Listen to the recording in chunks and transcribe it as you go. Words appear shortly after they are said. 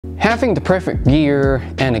Having the perfect gear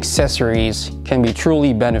and accessories can be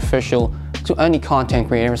truly beneficial to any content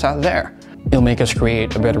creators out there. It'll make us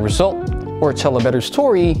create a better result or tell a better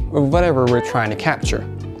story of whatever we're trying to capture.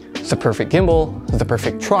 It's the perfect gimbal, the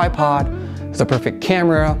perfect tripod, the perfect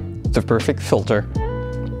camera, the perfect filter.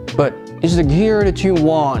 But is the gear that you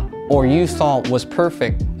want or you thought was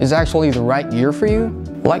perfect is actually the right gear for you?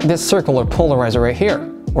 Like this circular polarizer right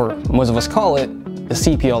here, or most of us call it the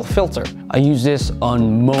CPL filter. I use this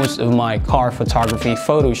on most of my car photography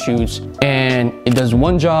photo shoots, and it does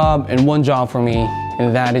one job and one job for me,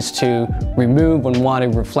 and that is to remove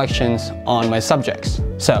unwanted reflections on my subjects.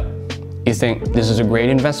 So, you think this is a great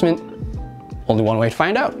investment? Only one way to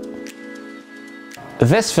find out.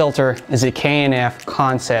 This filter is a K&F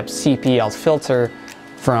Concept CPL filter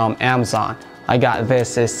from Amazon. I got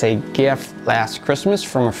this as a gift last Christmas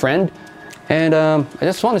from a friend, and I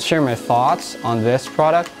just want to share my thoughts on this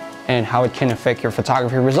product and how it can affect your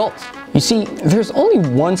photography results. You see, there's only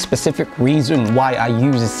one specific reason why I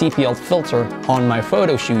use a CPL filter on my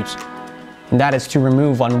photo shoots, and that is to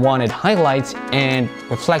remove unwanted highlights and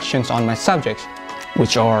reflections on my subjects,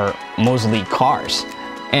 which are mostly cars.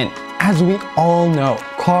 And as we all know,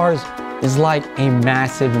 cars is like a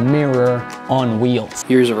massive mirror on wheels.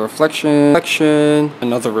 Here's a reflection,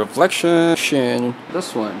 another reflection,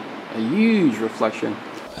 this one, a huge reflection.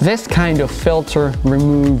 This kind of filter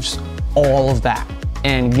removes all of that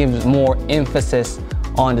and gives more emphasis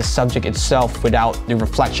on the subject itself without the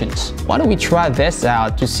reflections. Why don't we try this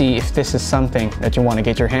out to see if this is something that you want to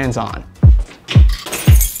get your hands on?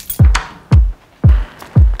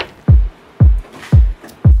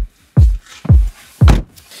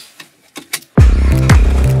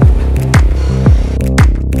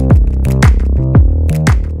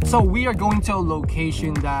 So we are going to a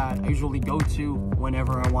location that I usually go to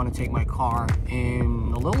whenever I want to take my car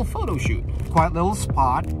in a little photo shoot. Quite little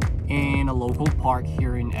spot in a local park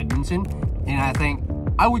here in Edmonton. And I think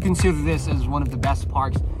I would consider this as one of the best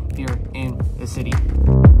parks here in the city.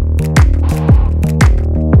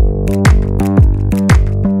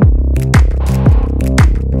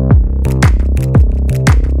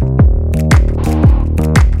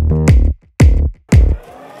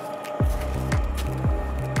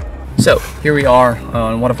 So here we are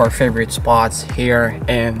on one of our favorite spots here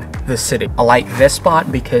in the city. I like this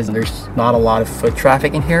spot because there's not a lot of foot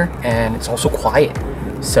traffic in here, and it's also quiet.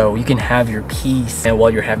 So you can have your peace while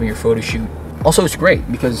you're having your photo shoot. Also, it's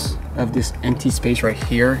great because of this empty space right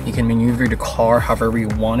here. You can maneuver the car however you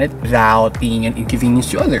want it without being an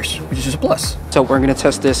inconvenience to others, which is just a plus. So we're gonna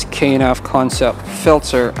test this K&F Concept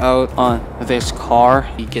Filter out on this car.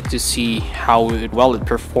 You get to see how well it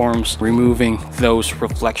performs removing those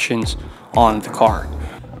reflections on the car.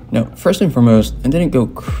 Now, first and foremost, I didn't go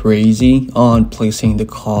crazy on placing the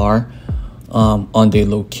car on the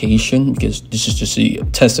location because this is just a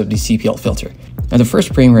test of the CPL filter. Now, the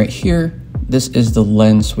first frame right here, this is the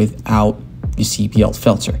lens without the CPL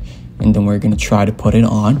filter, and then we're going to try to put it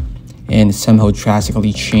on and somehow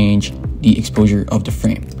drastically change the exposure of the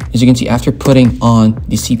frame. As you can see, after putting on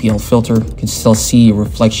the CPL filter, you can still see a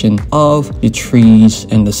reflection of the trees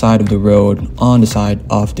and the side of the road on the side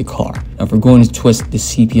of the car. Now, if we're going to twist the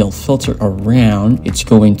CPL filter around, it's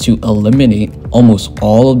going to eliminate almost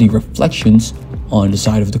all of the reflections on the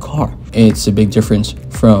side of the car. It's a big difference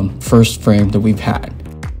from first frame that we've had.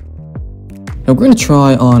 Now we're going to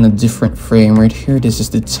try on a different frame right here. This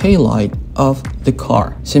is the taillight of the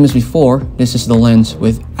car. Same as before, this is the lens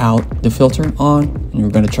without the filter on, and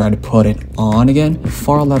we're going to try to put it on again. The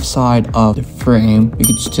far left side of the frame, you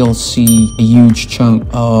can still see a huge chunk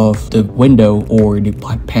of the window or the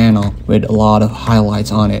panel with a lot of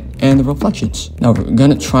highlights on it and the reflections. Now we're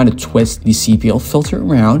going to try to twist the CPL filter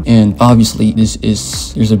around, and obviously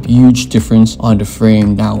there's a huge difference on the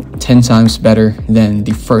frame now, 10 times better than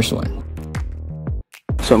the first one.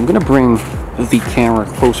 So I'm gonna bring the camera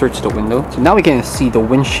closer to the window. So now we can see the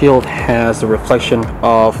windshield has the reflection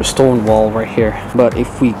of the stone wall right here. But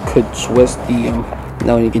if we could twist the,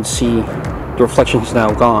 now you can see the reflection is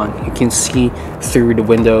now gone. You can see through the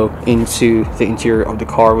window into the interior of the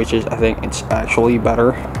car, which is, I think it's actually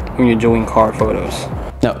better when you're doing car photos.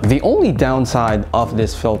 Now, the only downside of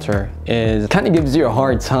this filter is it kind of gives you a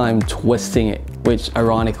hard time twisting it, which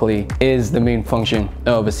ironically is the main function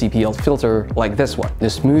of a CPL filter like this one.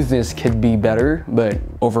 The smoothness could be better, but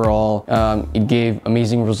overall, it gave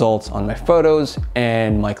amazing results on my photos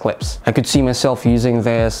and my clips. I could see myself using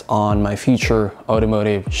this on my future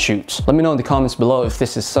automotive shoots. Let me know in the comments below if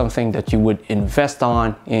this is something that you would invest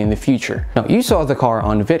on in the future. Now, you saw the car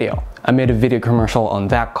on the video. I made a video commercial on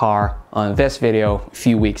that car on this video a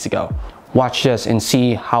few weeks ago. Watch this and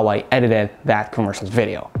see how I edited that commercial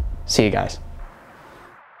video. See you guys.